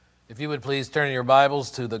If you would please turn your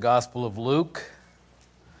Bibles to the Gospel of Luke,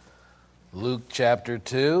 Luke chapter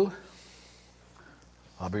 2.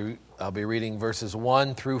 I'll be reading verses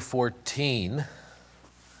 1 through 14.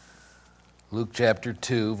 Luke chapter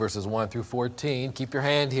 2, verses 1 through 14. Keep your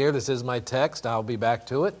hand here. This is my text. I'll be back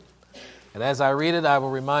to it. And as I read it, I will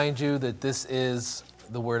remind you that this is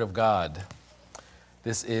the Word of God.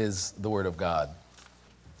 This is the Word of God.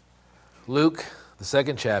 Luke, the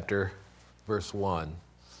second chapter, verse 1.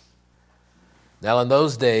 Now in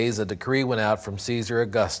those days a decree went out from Caesar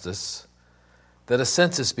Augustus that a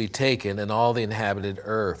census be taken in all the inhabited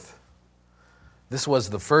earth. This was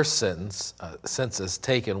the first census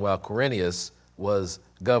taken while Quirinius was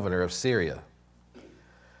governor of Syria.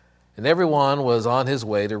 And everyone was on his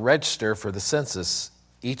way to register for the census,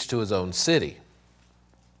 each to his own city.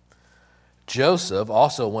 Joseph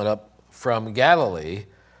also went up from Galilee,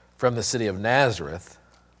 from the city of Nazareth,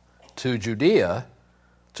 to Judea,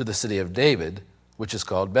 to the city of David, which is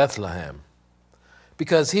called Bethlehem,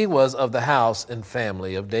 because he was of the house and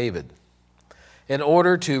family of David, in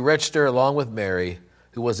order to register along with Mary,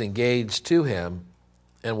 who was engaged to him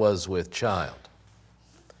and was with child.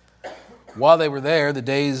 While they were there, the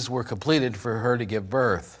days were completed for her to give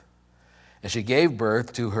birth, and she gave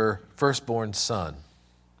birth to her firstborn son.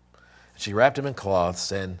 She wrapped him in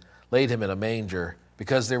cloths and laid him in a manger,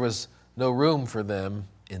 because there was no room for them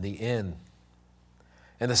in the inn.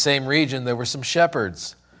 In the same region there were some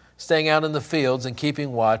shepherds, staying out in the fields and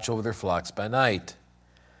keeping watch over their flocks by night.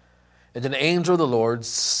 And an angel of the Lord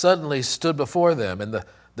suddenly stood before them, and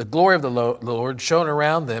the glory of the Lord shone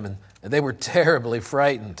around them, and they were terribly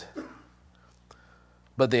frightened.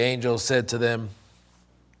 But the angel said to them,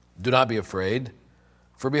 "Do not be afraid,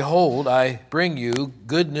 for behold, I bring you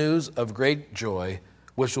good news of great joy,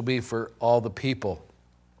 which will be for all the people.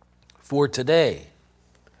 For today,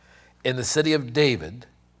 in the city of David,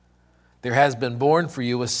 there has been born for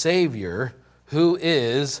you a Savior, who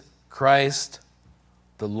is Christ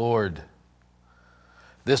the Lord.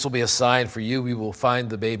 This will be a sign for you. We will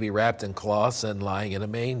find the baby wrapped in cloths and lying in a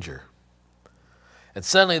manger." And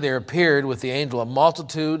suddenly there appeared with the angel a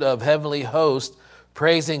multitude of heavenly hosts,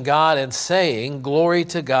 praising God and saying, "Glory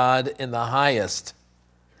to God in the highest,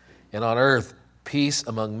 and on earth peace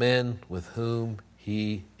among men with whom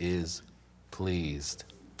he is pleased."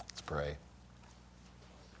 Let's pray.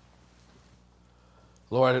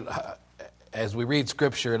 Lord, as we read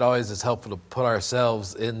Scripture, it always is helpful to put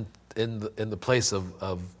ourselves in the place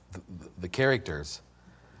of the characters.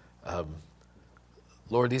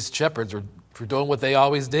 Lord, these shepherds were doing what they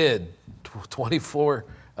always did,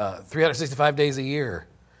 365 days a year.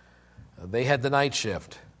 They had the night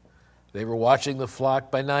shift. They were watching the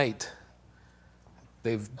flock by night.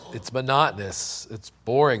 It's monotonous. It's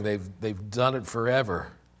boring. They've done it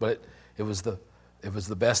forever, but it was the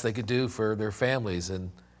best they could do for their families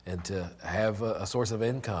and to have a source of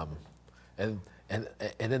income. And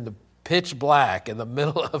in the pitch black, in the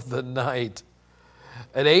middle of the night,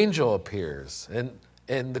 an angel appears, and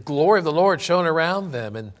the glory of the Lord shone around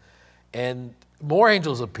them, and more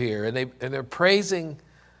angels appear, and they're praising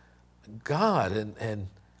God, and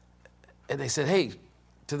they said, "Hey,"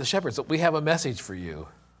 to the shepherds, "we have a message for you.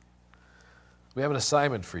 We have an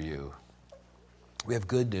assignment for you. We have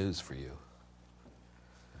good news for you."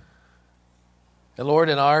 And Lord,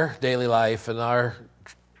 in our daily life, in our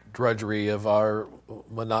drudgery of our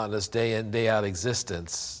monotonous day in, day out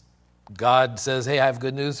existence, God says, "Hey, I have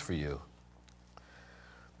good news for you."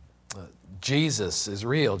 Jesus is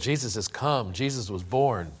real. Jesus has come. Jesus was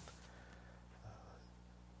born.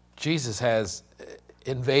 Jesus has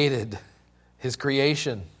invaded his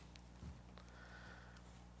creation.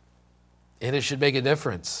 And it should make a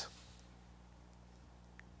difference.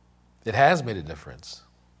 It has made a difference.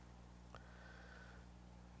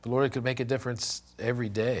 But Lord, it could make a difference every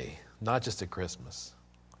day, not just at Christmas.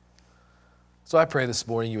 So I pray this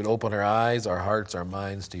morning you would open our eyes, our hearts, our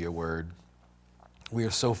minds to your word. We are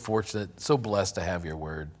so fortunate, so blessed to have your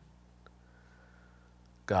word.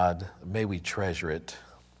 God, may we treasure it.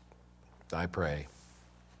 I pray.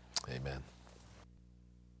 Amen.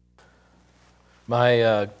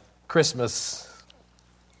 My Christmas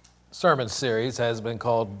sermon series has been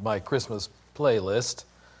called My Christmas Playlist.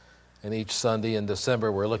 And each Sunday in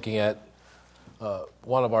December, we're looking at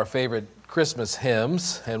one of our favorite Christmas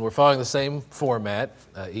hymns, and we're following the same format.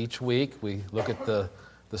 Each week, we look at the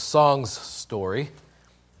song's story,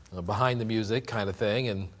 behind the music kind of thing,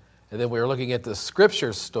 and then we're looking at the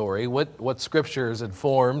Scripture story, what Scriptures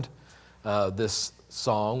informed this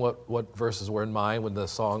song, what verses were in mind when the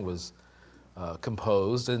song was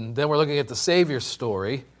composed, and then we're looking at the Savior's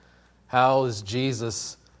story. How is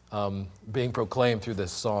Jesus being proclaimed through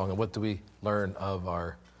this song. And what do we learn of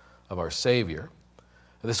our Savior?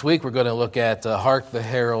 This week we're going to look at Hark the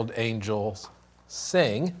Herald Angels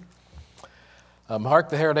Sing. Hark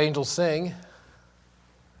the Herald Angels Sing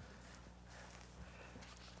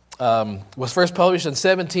was first published in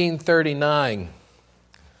 1739.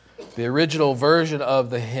 The original version of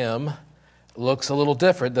the hymn looks a little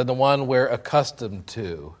different than the one we're accustomed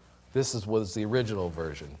to. This was the original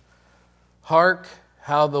version. Hark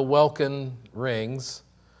how the welkin rings,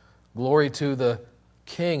 glory to the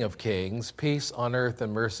King of Kings, peace on earth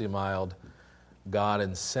and mercy mild, God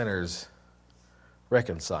and sinners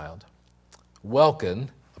reconciled. Welkin,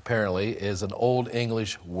 apparently, is an Old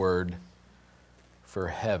English word for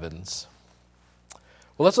heavens.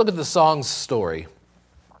 Well, let's look at the song's story.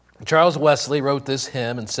 Charles Wesley wrote this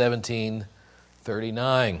hymn in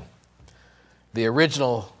 1739. The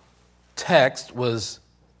original text was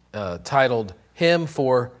titled Hymn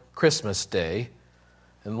for Christmas Day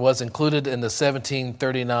and was included in the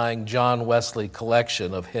 1739 John Wesley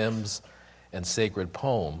collection of hymns and sacred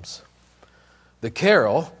poems. The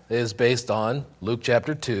carol is based on Luke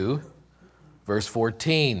chapter 2, verse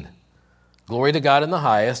 14. Glory to God in the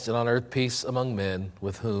highest, and on earth peace among men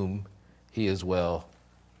with whom he is well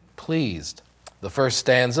pleased. The first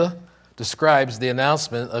stanza describes the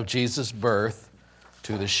announcement of Jesus' birth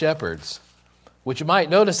to the shepherds. What you might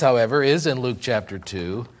notice, however, is in Luke chapter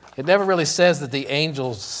 2, it never really says that the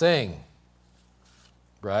angels sing,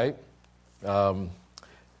 right? The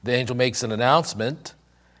angel makes an announcement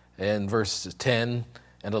in verses 10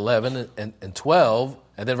 and 11 and 12,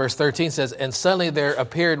 and then verse 13 says, and suddenly there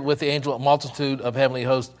appeared with the angel a multitude of heavenly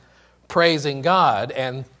hosts praising God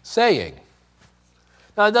and saying.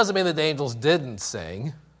 Now, it doesn't mean that the angels didn't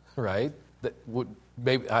sing, right? That would,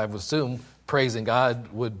 maybe I would assume praising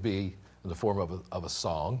God would be in the form of a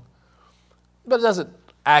song. But it doesn't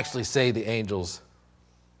actually say the angels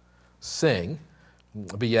sing,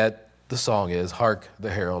 but yet the song is, Hark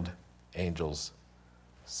the Herald Angels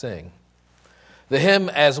Sing. The hymn,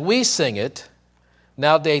 as we sing it,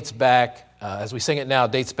 now dates back,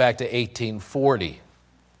 dates back to 1840.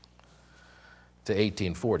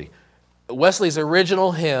 Wesley's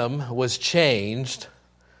original hymn was changed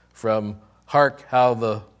from Hark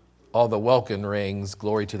how all the welkin rings,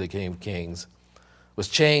 glory to the King of Kings, was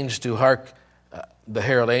changed to Hark the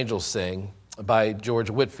Herald Angels Sing by George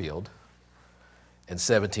Whitefield in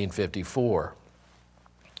 1754.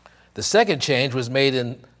 The second change was made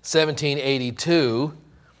in 1782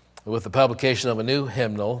 with the publication of a new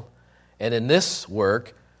hymnal, and in this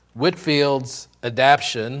work, Whitefield's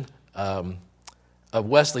adaptation of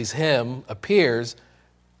Wesley's hymn appears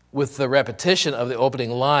with the repetition of the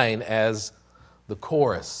opening line as the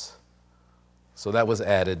chorus. So that was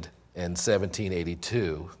added in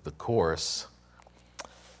 1782, the chorus.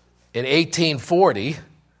 In 1840,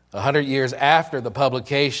 100 years after the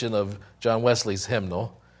publication of John Wesley's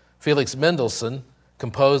hymnal, Felix Mendelssohn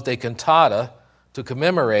composed a cantata to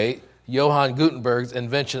commemorate Johann Gutenberg's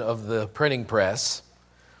invention of the printing press.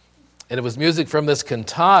 And it was music from this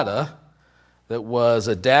cantata that was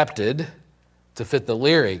adapted to fit the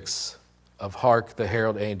lyrics of Hark the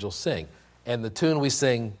Herald Angels Sing. And the tune we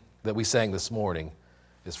sang this morning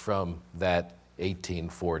is from that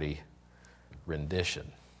 1840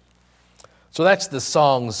 rendition. So that's the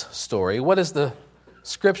song's story. What is the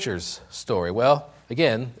Scripture's story? Well,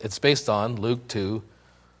 again, it's based on Luke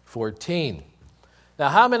 2:14. Now,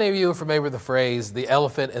 how many of you are familiar with the phrase, the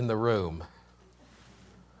elephant in the room?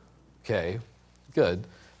 Okay, good.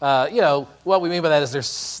 What we mean by that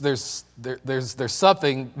is there's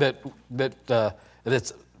something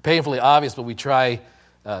that's painfully obvious, but we try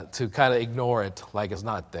to kind of ignore it like it's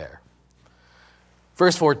not there.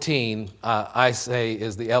 Verse 14, I say,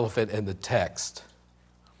 is the elephant in the text.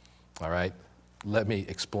 All right, let me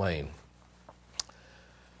explain.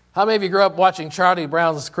 How many of you grew up watching Charlie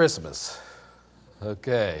Brown's Christmas?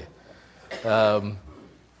 Okay.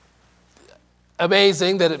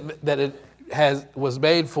 Amazing that it was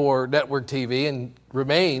made for network TV and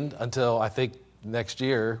remained until I think next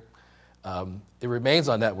year. It remains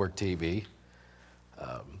on network TV.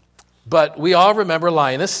 But we all remember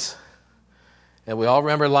Linus, and we all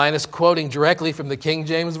remember Linus quoting directly from the King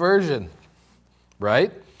James Version,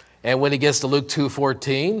 right? And when he gets to Luke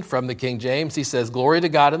 2:14 from the King James, he says, glory to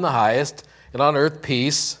God in the highest, and on earth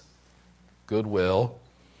peace, goodwill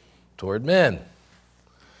toward men.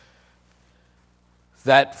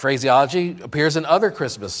 That phraseology appears in other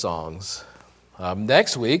Christmas songs.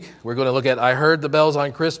 Next week, we're going to look at I Heard the Bells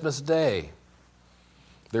on Christmas Day.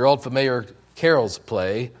 Their old familiar carols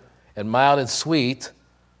play, and mild and sweet,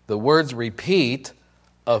 the words repeat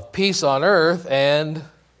of peace on earth and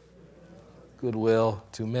goodwill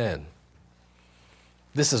to men.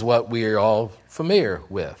 This is what we are all familiar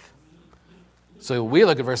with. So we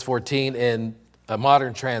look at verse 14 in a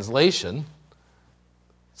modern translation,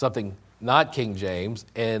 something not King James,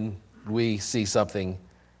 and we see something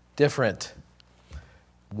different.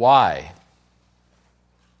 Why?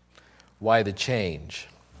 Why the change?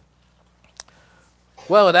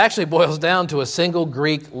 Well, it actually boils down to a single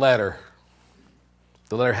Greek letter.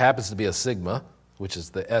 The letter happens to be a sigma, which is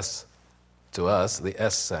the S to us, the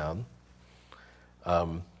S sound.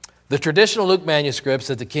 The traditional Luke manuscripts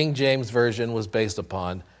that the King James Version was based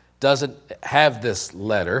upon doesn't have this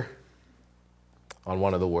letter on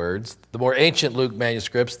one of the words. The more ancient Luke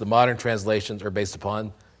manuscripts, the modern translations are based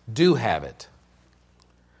upon, do have it.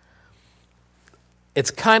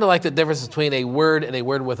 It's kind of like the difference between a word and a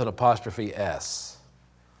word with an apostrophe S.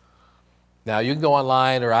 Now, you can go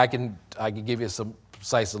online, or I can give you some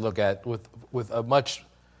sites to look at with a much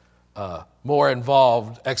more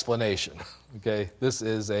involved explanation. Okay, this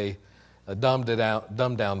is a dumbed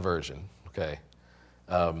down version. Okay,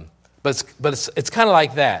 but it's kind of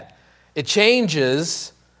like that. It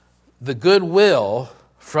changes the goodwill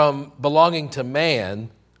from belonging to man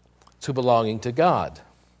to belonging to God.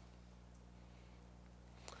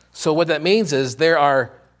 So what that means is there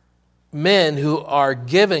are men who are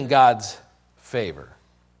given God's favor.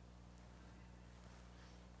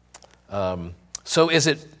 So is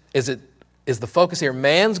the focus here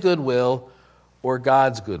man's goodwill or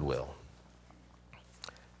God's goodwill?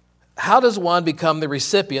 How does one become the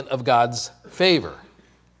recipient of God's favor?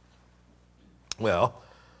 Well,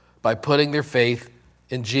 by putting their faith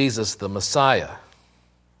in Jesus, the Messiah.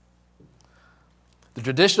 The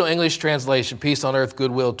traditional English translation, peace on earth,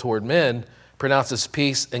 goodwill toward men, pronounces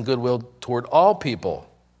peace and goodwill toward all people.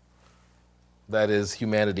 That is,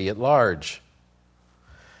 humanity at large.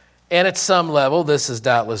 And at some level, this is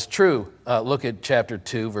doubtless true. Look at chapter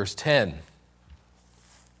 2, verse 10.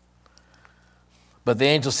 But the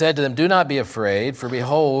angel said to them, do not be afraid, for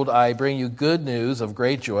behold, I bring you good news of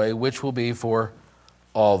great joy, which will be for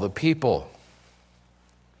all the people.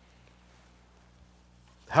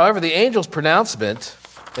 However, the angel's pronouncement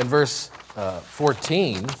in verse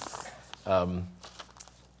 14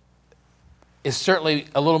 is certainly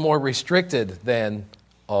a little more restricted than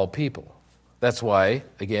all people. That's why,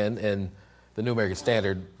 again, in the New American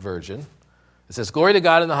Standard Version, it says, glory to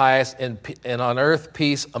God in the highest, and on earth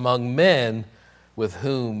peace among men with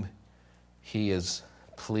whom he is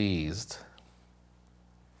pleased.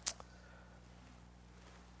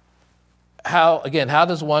 How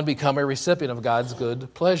does one become a recipient of God's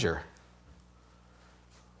good pleasure?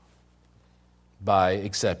 By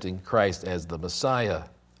accepting Christ as the Messiah.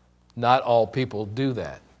 Not all people do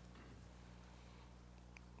that.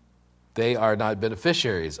 They are not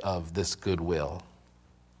beneficiaries of this goodwill.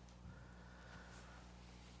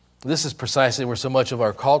 This is precisely where so much of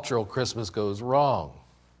our cultural Christmas goes wrong.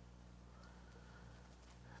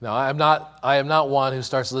 Now, I am not one who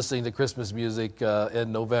starts listening to Christmas music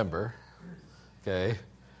in November. Okay,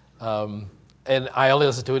 and I only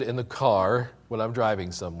listen to it in the car when I'm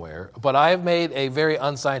driving somewhere. But I have made a very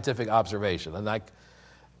unscientific observation,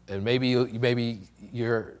 and maybe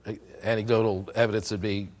your anecdotal evidence would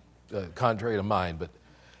be contrary to mine. But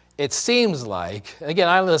it seems like, again,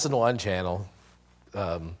 I listen to one channel,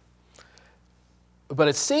 but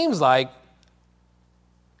it seems like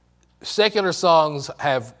secular songs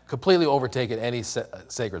have completely overtaken any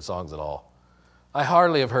sacred songs at all. I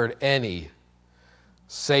hardly have heard any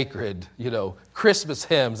sacred, Christmas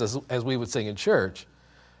hymns, as we would sing in church,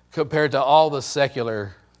 compared to all the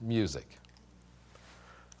secular music.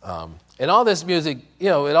 And all this music, it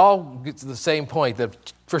all gets to the same point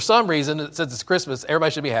that for some reason, since it's Christmas,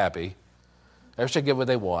 everybody should be happy. Everybody should get what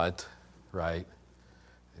they want, right?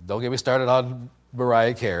 Don't get me started on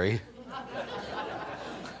Mariah Carey.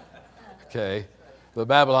 Okay. The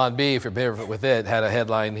Babylon Bee, if you're familiar with it, had a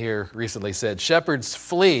headline here recently said, shepherds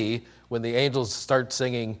flee when the angels start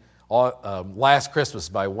singing Last Christmas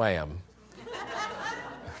by Wham.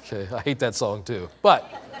 Okay, I hate that song too. But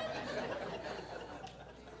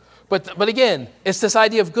again, it's this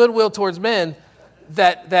idea of goodwill towards men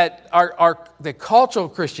that the cultural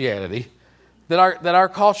Christianity that our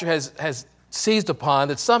culture has seized upon,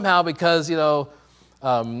 that somehow because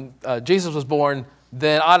Jesus was born,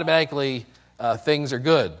 then automatically things are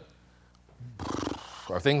good.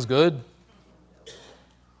 Are things good?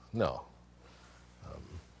 No.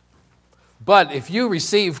 But if you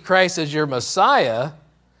receive Christ as your Messiah,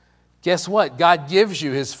 guess what? God gives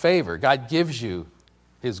you his favor. God gives you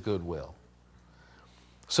his goodwill.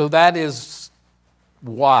 So that is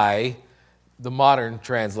why the modern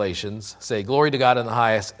translations say, "Glory to God in the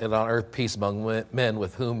highest, and on earth peace among men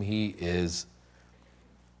with whom he is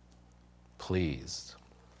pleased."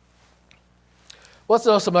 Let's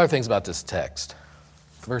know some other things about this text.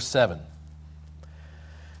 Verse 7.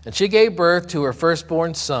 "And she gave birth to her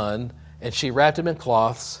firstborn son, and she wrapped him in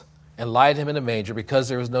cloths and laid him in a manger because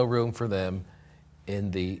there was no room for them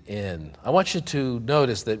in the inn." I want you to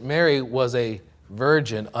notice that Mary was a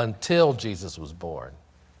virgin until Jesus was born.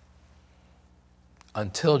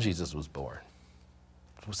 Until Jesus was born.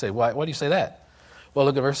 We'll say, why do you say that? Well,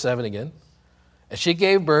 look at verse 7 again. "And she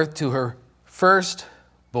gave birth to her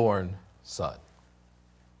firstborn son."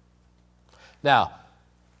 Now,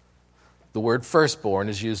 the word firstborn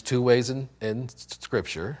is used two ways in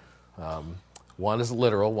Scripture. One is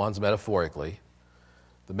literal, one's metaphorically.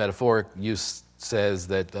 The metaphoric use says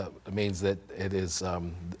that it means that it is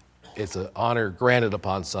it's an honor granted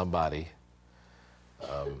upon somebody.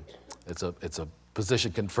 It's a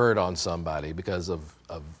position conferred on somebody because of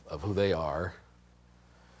who they are.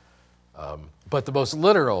 But the most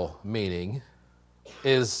literal meaning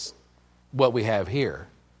is what we have here.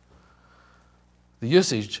 The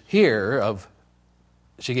usage here of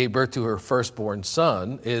 "she gave birth to her firstborn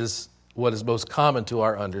son" is what is most common to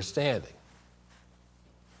our understanding.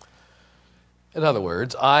 In other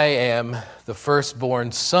words, I am the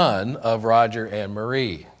firstborn son of Roger and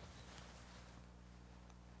Marie.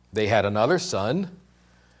 They had another son,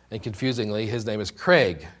 and confusingly, his name is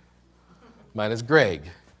Craig. Mine is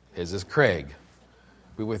Greg. His is Craig.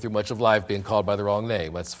 We went through much of life being called by the wrong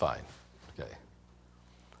name. That's fine. Okay.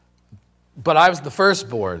 But I was the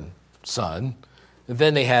firstborn son, and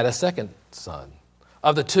then they had a second son.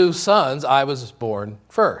 Of the two sons, I was born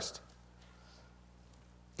first.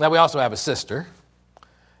 Now, we also have a sister.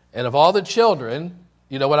 And of all the children,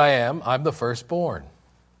 you know what I am? I'm the firstborn.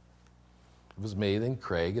 It was me, then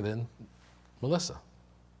Craig, and then Melissa.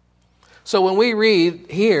 So when we read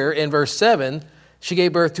here in verse 7, "She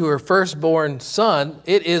gave birth to her firstborn son,"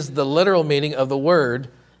 it is the literal meaning of the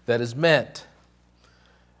word that is meant.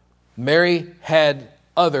 Mary had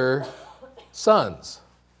other sons.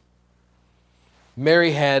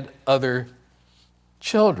 Mary had other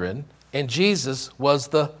children, and Jesus was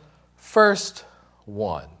the first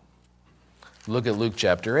one. Look at Luke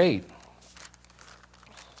chapter 8.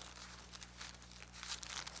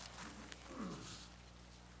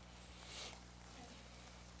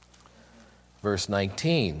 Verse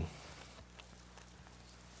 19.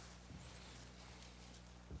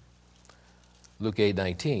 Luke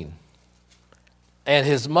 8:19. "And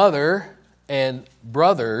his mother and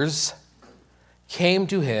brothers came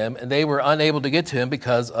to him, and they were unable to get to him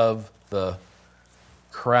because of the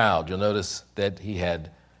crowd." You'll notice that he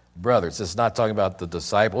had brothers. It's not talking about the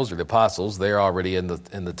disciples or the apostles. They're already in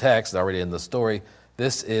the text, already in the story.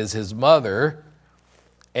 This is his mother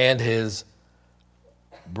and his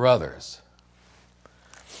brothers.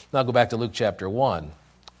 Now go back to Luke chapter 1.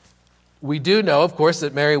 We do know, of course,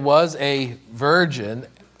 that Mary was a virgin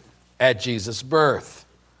at Jesus' birth.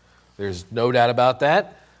 There's no doubt about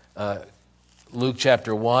that. Luke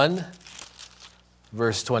chapter 1,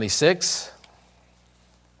 verse 26.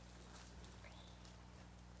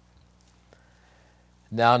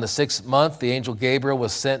 "Now in the 6th month, the angel Gabriel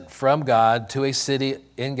was sent from God to a city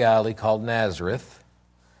in Galilee called Nazareth,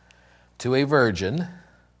 to a virgin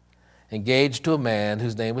engaged to a man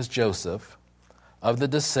whose name was Joseph, of the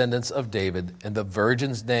descendants of David, and the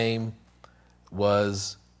virgin's name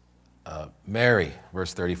was Mary."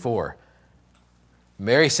 Verse 34.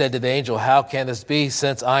 "Mary said to the angel, 'How can this be,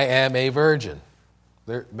 since I am a virgin?'"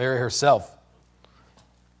 Mary herself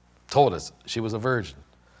told us she was a virgin.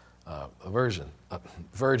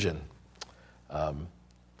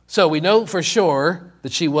 So we know for sure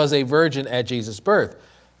that she was a virgin at Jesus' birth.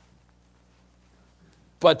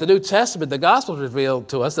 But the New Testament, the Gospels reveal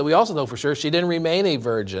to us that we also know for sure she didn't remain a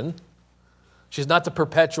virgin. She's not the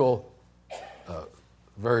perpetual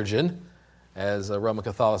virgin, as Roman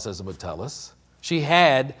Catholicism would tell us. She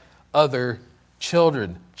had other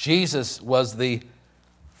children. Jesus was the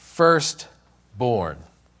firstborn.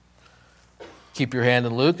 Keep your hand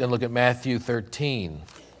in Luke and look at Matthew 13.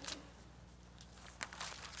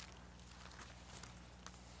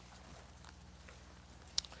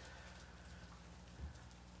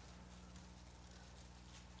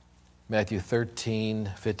 Matthew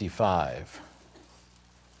 13:55.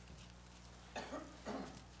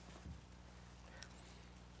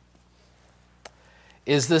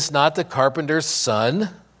 "Is this not the carpenter's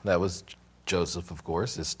son?" That was Joseph, of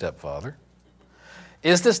course, his stepfather.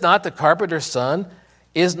 "Is this not the carpenter's son?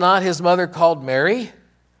 Is not his mother called Mary?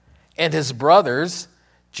 And his brothers,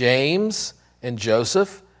 James and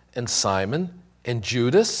Joseph and Simon and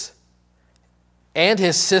Judas and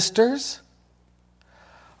his sisters?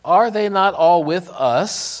 Are they not all with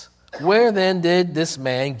us? Where then did this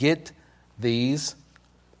man get these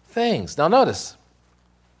things? Now notice,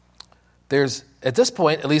 there's at this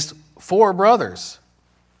point at least 4 brothers,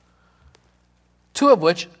 2 of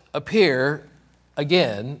which appear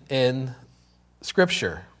again in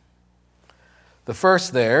Scripture. The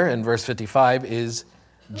first there in verse 55 is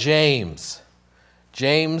James.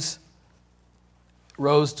 James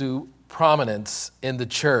rose to prominence in the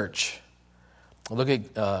church. Look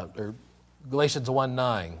at Galatians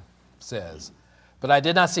 1:9 says, "But I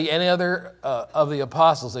did not see any other of the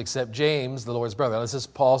apostles except James, the Lord's brother." Now, this is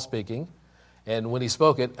Paul speaking, and when he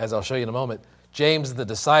spoke it, as I'll show you in a moment, James the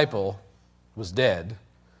disciple was dead.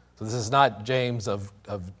 So this is not James of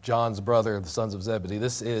John's brother, the sons of Zebedee.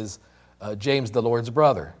 This is James the Lord's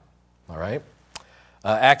brother. All right?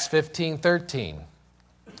 Acts 15:13.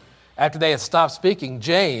 After they had stopped speaking,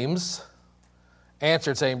 James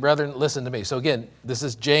answered, saying, "Brethren, listen to me." So again, this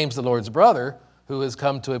is James, the Lord's brother, who has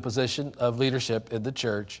come to a position of leadership in the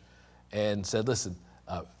church and said, "Listen,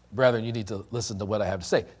 brethren, you need to listen to what I have to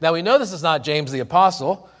say." Now, we know this is not James the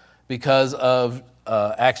apostle because of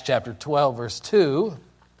Acts chapter 12, verse 2.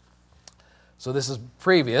 So this is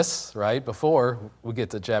previous, right, before we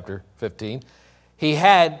get to chapter 15. He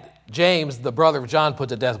had James, the brother of John, put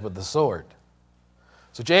to death with the sword.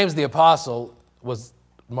 So James the apostle was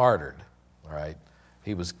martyred, all right?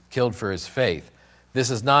 He was killed for his faith. This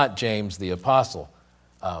is not James the apostle.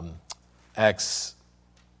 Acts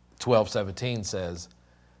 12:17 says,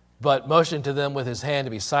 "But motioning to them with his hand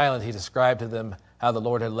to be silent, he described to them how the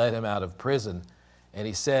Lord had led him out of prison. And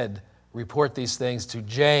he said, 'Report these things to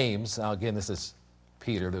James.'" Now again, this is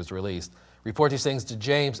Peter that was released. "Report these things to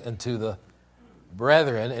James and to the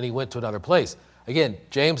brethren," and he went to another place. Again,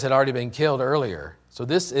 James had already been killed earlier. So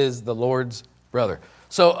this is the Lord's brother.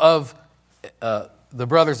 So of the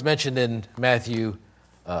brothers mentioned in Matthew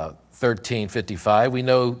 13:55, we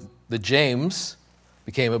know that James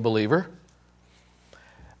became a believer.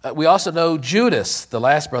 We also know Judas, the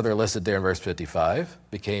last brother listed there in verse 55,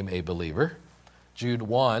 became a believer. Jude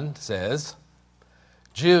 1 says,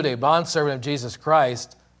 "Jude, a bondservant of Jesus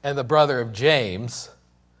Christ and the brother of James,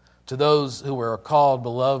 to those who were called,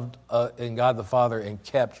 beloved in God the Father, and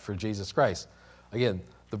kept for Jesus Christ." Again,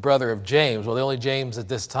 the brother of James. Well, the only James at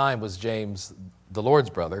this time was James, the Lord's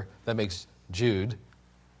brother. That makes Jude,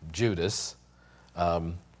 Judas,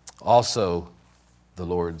 also the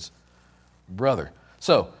Lord's brother.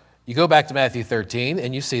 So you go back to Matthew 13,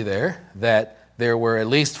 and you see there that there were at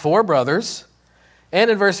least 4 brothers. And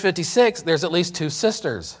in verse 56, there's at least 2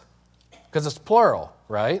 sisters, because it's plural,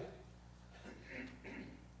 right?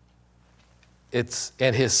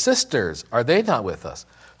 And his sisters, are they not with us?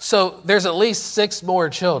 So there's at least 6 more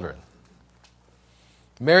children.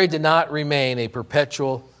 Mary did not remain a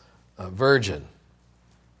perpetual virgin,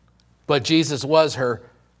 but Jesus was her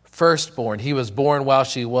firstborn. He was born while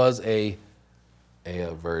she was a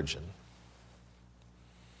virgin.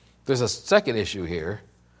 There's a second issue here.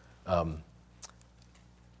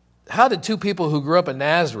 How did 2 people who grew up in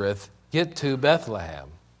Nazareth get to Bethlehem?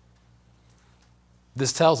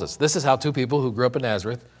 This tells us. This is how 2 people who grew up in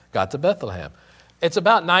Nazareth got to Bethlehem. It's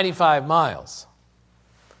about 95 miles.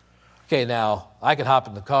 Okay, now, I could hop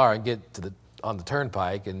in the car and get on the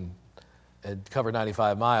turnpike and cover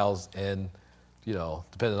 95 miles and,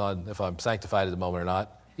 depending on if I'm sanctified at the moment or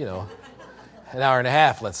not, an hour and a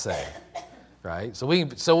half, let's say, right? So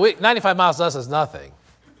 95 miles to us is nothing.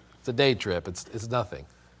 It's a day trip. It's nothing.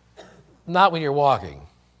 Not when you're walking,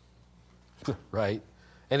 right?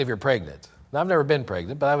 And if you're pregnant. Now, I've never been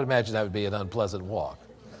pregnant, but I would imagine that would be an unpleasant walk.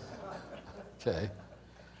 Okay.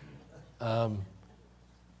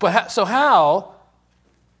 So how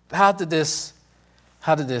did this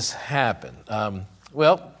happen?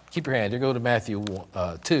 Well, keep your hand here. Go to Matthew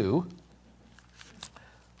 2,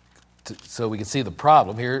 so we can see the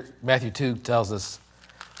problem here. Matthew 2 tells us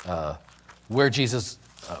where Jesus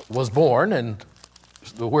was born and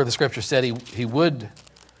where the Scripture said he would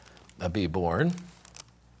be born.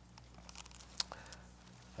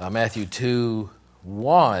 Matthew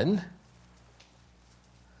 2:1.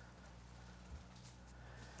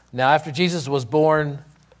 "Now after Jesus was born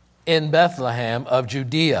in Bethlehem of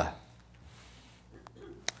Judea."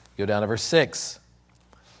 Go down to verse 6.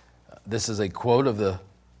 This is a quote of the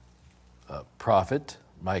prophet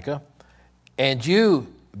Micah. "And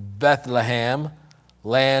you, Bethlehem,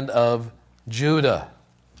 land of Judah."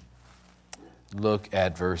 Look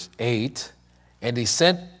at verse 8. And he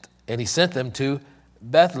sent them to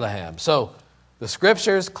Bethlehem. So the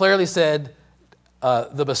Scriptures clearly said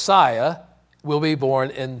the Messiah will be born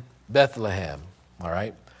in Bethlehem, all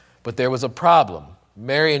right? But there was a problem.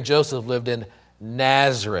 Mary and Joseph lived in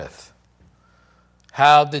Nazareth.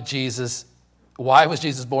 Why was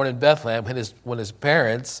Jesus born in Bethlehem when his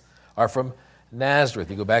parents are from Nazareth?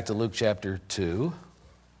 You go back to Luke chapter 2.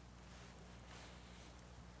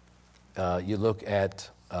 You look at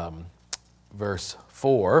verse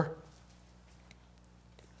 4.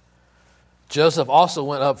 Joseph also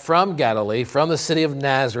went up from Galilee, from the city of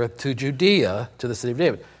Nazareth to Judea, to the city of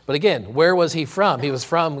David. But again, where was he from? He was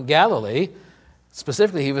from Galilee.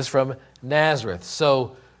 Specifically, he was from Nazareth.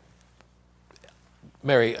 So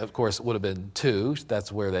Mary, of course, would have been two.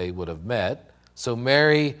 That's where they would have met. So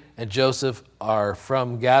Mary and Joseph are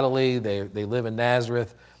from Galilee. They live in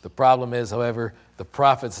Nazareth. The problem is, however, the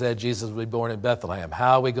prophet said Jesus would be born in Bethlehem.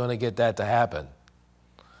 How are we going to get that to happen?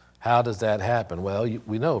 How does that happen? Well,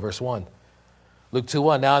 we know, verse 1. Luke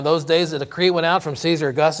 2:1. Now in those days a decree went out from Caesar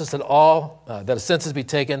Augustus that a census be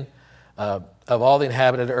taken of all the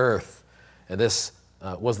inhabited earth. And this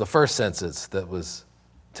was the first census that was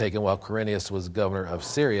taken while Quirinius was governor of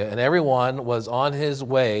Syria. And everyone was on his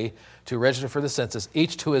way to register for the census,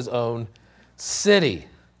 each to his own city.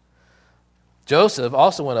 Joseph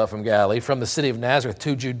also went up from Galilee, from the city of Nazareth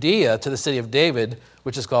to Judea, to the city of David,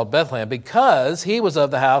 which is called Bethlehem, because he was of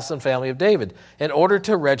the house and family of David, in order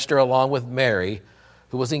to register along with Mary,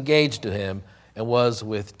 who was engaged to him and was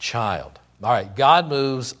with child. All right, God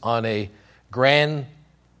moves on a grand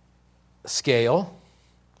scale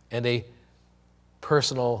and a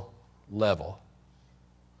personal level.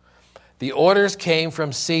 The orders came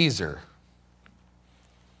from Caesar,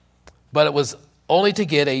 but it was only to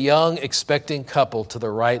get a young, expecting couple to the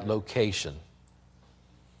right location.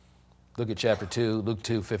 Look at chapter 2, Luke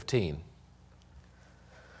 2:15.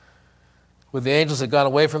 When the angels had gone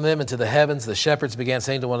away from them into the heavens, the shepherds began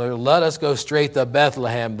saying to one another, "Let us go straight to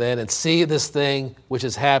Bethlehem then and see this thing which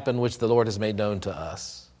has happened, which the Lord has made known to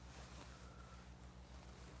us."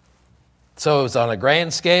 So it was on a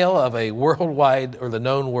grand scale of a worldwide, or the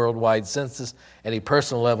known worldwide census, and a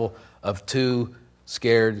personal level of two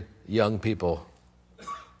scared young people.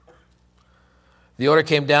 The order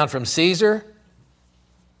came down from Caesar,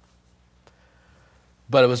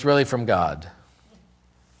 but it was really from God.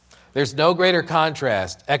 There's no greater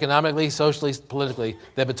contrast, economically, socially, politically,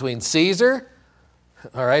 than between Caesar,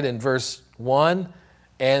 all right, in verse 1,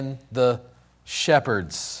 and the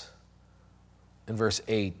shepherds in verse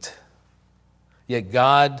 8. Yet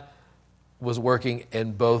God was working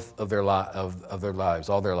in both of their lives,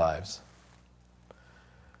 all their lives.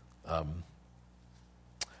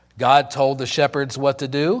 God told the shepherds what to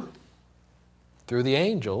do through the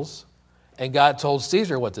angels, and God told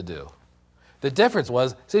Caesar what to do. The difference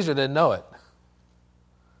was Caesar didn't know it.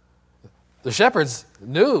 The shepherds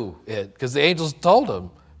knew it because the angels told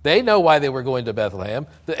them. They know why they were going to Bethlehem.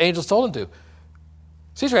 The angels told them to.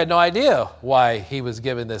 Caesar had no idea why he was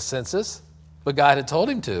given this census, but God had told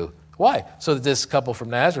him to. Why? So that this couple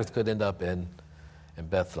from Nazareth could end up in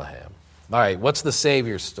Bethlehem. All right, what's the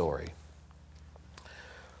Savior's story?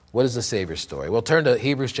 What is the Savior's story? We'll turn to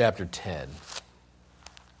Hebrews chapter 10.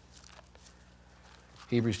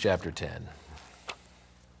 Hebrews chapter 10.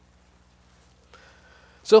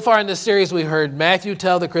 So far in this series, we heard Matthew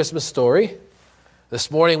tell the Christmas story.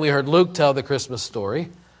 This morning, we heard Luke tell the Christmas story.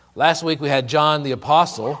 Last week, we had John the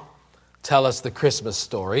Apostle tell us the Christmas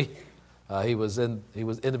story. He was in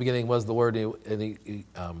the beginning was the Word, and he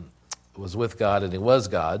was with God, and he was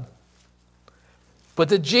God. But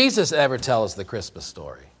did Jesus ever tell us the Christmas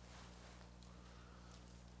story?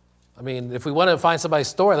 I mean, if we want to find somebody's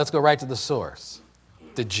story, let's go right to the source.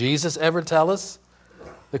 Did Jesus ever tell us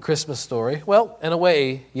the Christmas story? Well, in a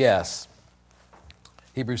way, yes.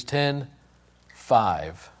 Hebrews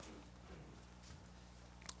 10:5.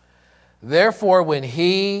 Therefore, when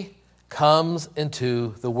he comes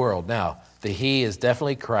into the world. Now, the he is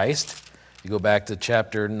definitely Christ. You go back to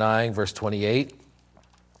chapter 9, verse 28.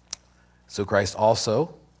 So Christ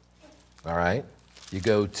also. All right. You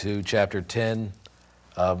go to chapter 10,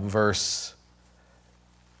 verse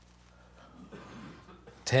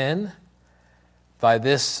 10. By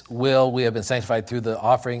this will we have been sanctified through the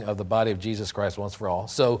offering of the body of Jesus Christ once for all.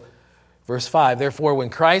 So, verse 5, therefore, when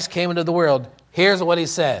Christ came into the world, here's what he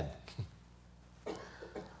said.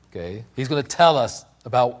 Okay, he's going to tell us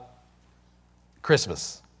about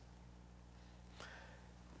Christmas.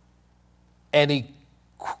 And he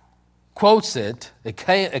quotes it.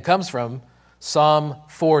 It comes from Psalm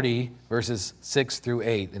 40, verses 6 through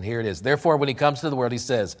 8. And here it is. Therefore, when he comes to the world, he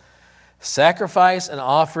says, sacrifice and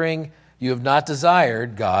offering you have not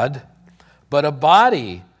desired, God, but a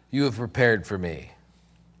body you have prepared for me.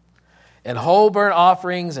 In whole burnt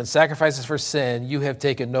offerings and sacrifices for sin, you have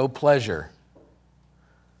taken no pleasure.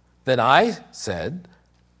 Then I said,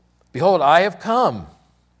 behold, I have come.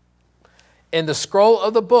 In the scroll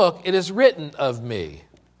of the book, it is written of me.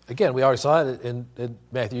 Again, we already saw it in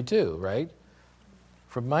Matthew 2, right?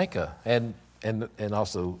 From Micah and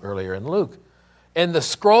also earlier in Luke. In the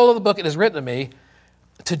scroll of the book, it is written of me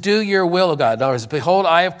to do your will, O God. In other words, behold,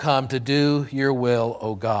 I have come to do your will,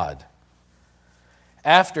 O God.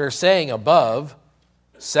 After saying above,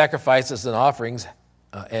 sacrifices and offerings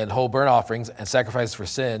and whole burnt offerings and sacrifices for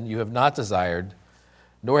sin, you have not desired,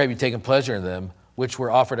 nor have you taken pleasure in them, which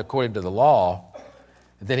were offered according to the law.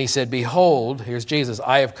 Then he said, behold, here's Jesus,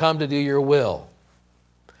 I have come to do your will.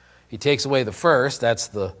 He takes away the first, that's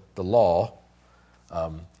the law,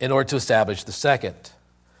 in order to establish the second.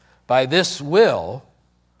 By this will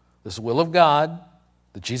of God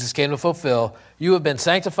that Jesus came to fulfill, you have been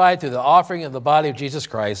sanctified through the offering of the body of Jesus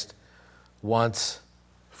Christ once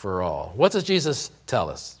for all. What does Jesus tell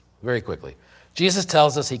us? Very quickly. Jesus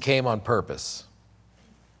tells us he came on purpose.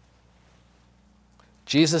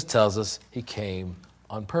 Jesus tells us he came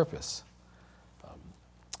on purpose.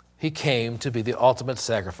 He came to be the ultimate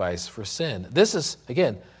sacrifice for sin. This is,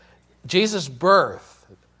 again, Jesus' birth.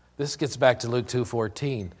 This gets back to Luke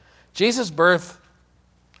 2:14. Jesus' birth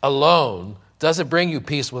alone doesn't bring you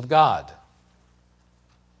peace with God.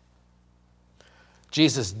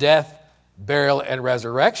 Jesus' death, burial, and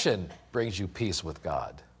resurrection brings you peace with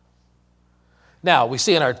God. Now, we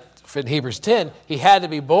see in Hebrews 10, he had to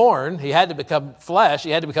be born, he had to become flesh,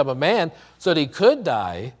 he had to become a man so that he could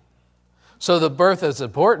die. So the birth is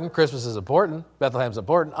important, Christmas is important, Bethlehem's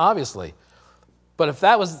important, obviously. But if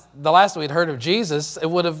that was the last we'd heard of Jesus, it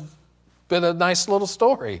would have been a nice little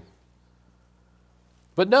story.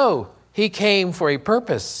 But no, he came for a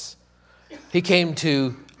purpose. He came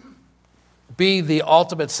to be the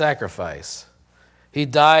ultimate sacrifice. He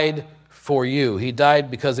died for you. He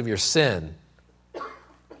died because of your sin.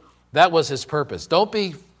 That was his purpose. Don't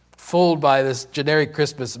be fooled by this generic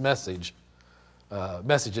Christmas messages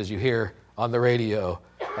you hear on the radio.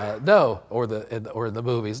 Or in the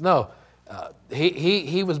movies. No,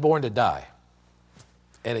 he was born to die.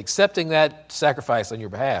 And accepting that sacrifice on your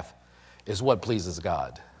behalf is what pleases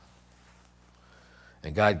God.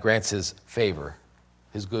 And God grants his favor,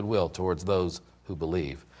 his goodwill towards those who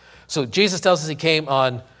believe. So Jesus tells us he came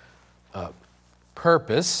on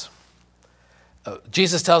purpose.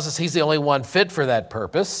 Jesus tells us he's the only one fit for that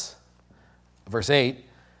purpose. Verse 8,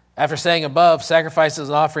 after saying above, sacrifices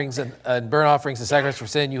and offerings and burnt offerings and sacrifices for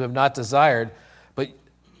sin you have not desired, but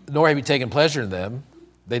nor have you taken pleasure in them.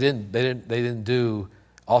 They didn't do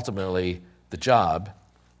ultimately the job.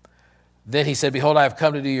 Then he said, behold, I have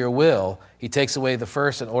come to do your will. He takes away the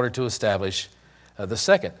first in order to establish the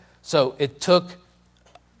second. So it took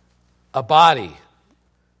a body.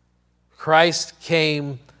 Christ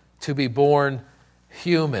came to be born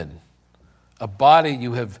human, a body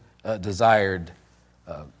you have desired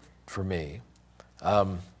for me.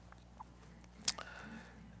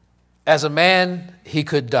 As a man, he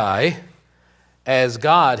could die. As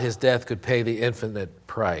God, his death could pay the infinite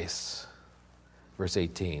price. Verse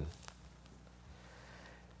 18.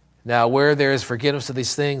 Now, where there is forgiveness of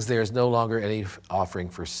these things, there is no longer any offering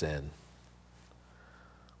for sin.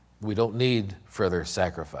 We don't need further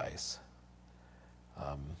sacrifice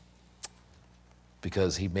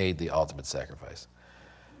because he made the ultimate sacrifice.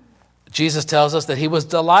 Jesus tells us that he was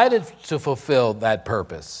delighted to fulfill that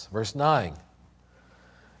purpose. Verse 9.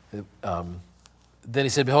 Then he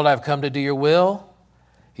said, behold, I have come to do your will.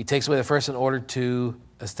 He takes away the first in order to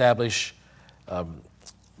establish the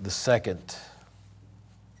second.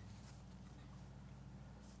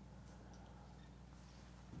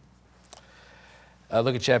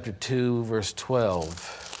 Look at chapter 2, verse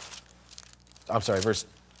 12.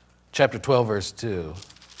 Chapter 12, verse 2.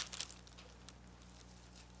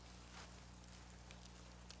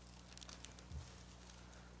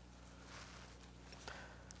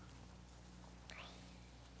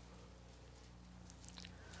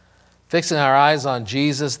 Fixing our eyes on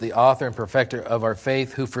Jesus, the author and perfecter of our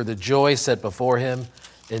faith, who for the joy set before him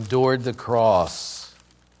endured the cross,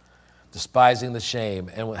 despising the shame,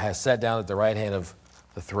 and has sat down at the right hand of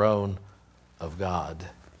the throne of God.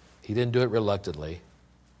 He didn't do it reluctantly,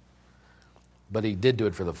 but he did do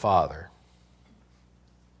it for the Father.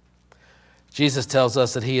 Jesus tells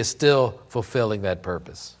us that he is still fulfilling that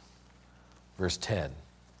purpose. Verse 10,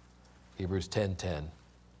 Hebrews 10:10.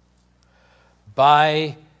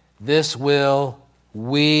 By this will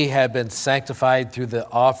we have been sanctified through the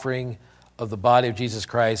offering of the body of Jesus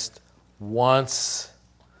Christ once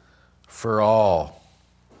for all.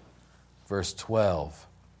 Verse 12.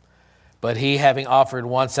 But he, having offered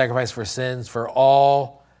one sacrifice for sins for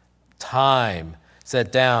all time,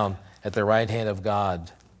 sat down at the right hand of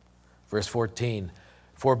God. Verse 14,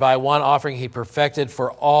 for by one offering he perfected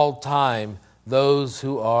for all time those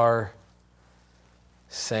who are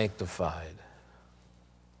sanctified.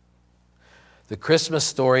 The Christmas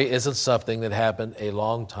story isn't something that happened a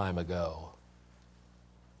long time ago.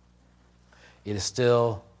 It is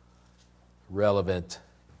still relevant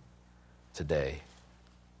today.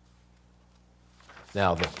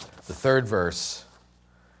 Now, the third verse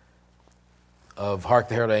of Hark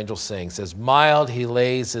the Herald Angels Sing says, mild he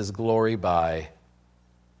lays his glory by,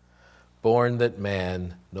 born that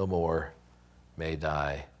man no more may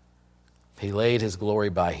die. He laid his glory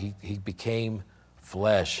by. He became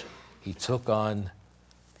flesh. He took on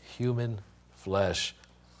human flesh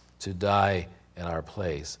to die in our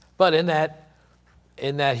place. But in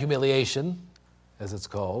that humiliation, as it's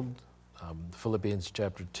called, Philippians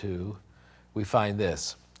chapter 2, we find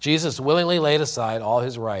this. Jesus willingly laid aside all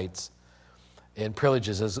his rights and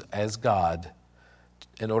privileges as God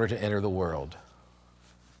in order to enter the world.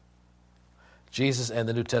 Jesus and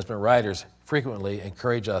the New Testament writers frequently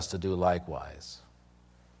encourage us to do likewise.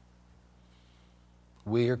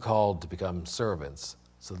 We are called to become servants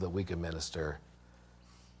so that we can minister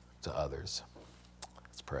to others.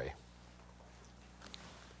 Let's pray.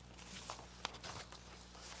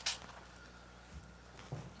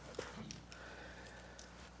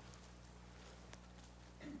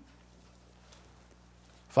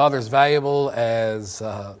 Father, as valuable as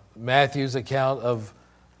Matthew's account of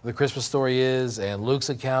the Christmas story is, and Luke's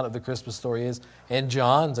account of the Christmas story is, and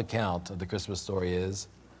John's account of the Christmas story is,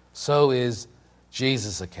 so is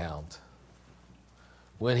Jesus' account.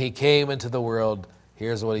 When he came into the world,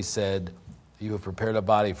 here's what he said, you have prepared a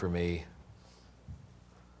body for me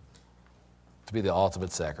to be the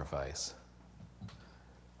ultimate sacrifice.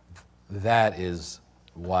 That is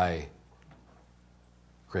why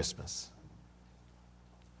Christmas.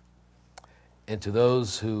 And to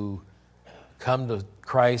those who come to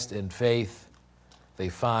Christ in faith, they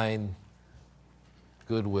find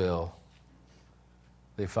goodwill.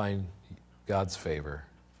 They find God's favor.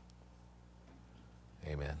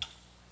 Amen.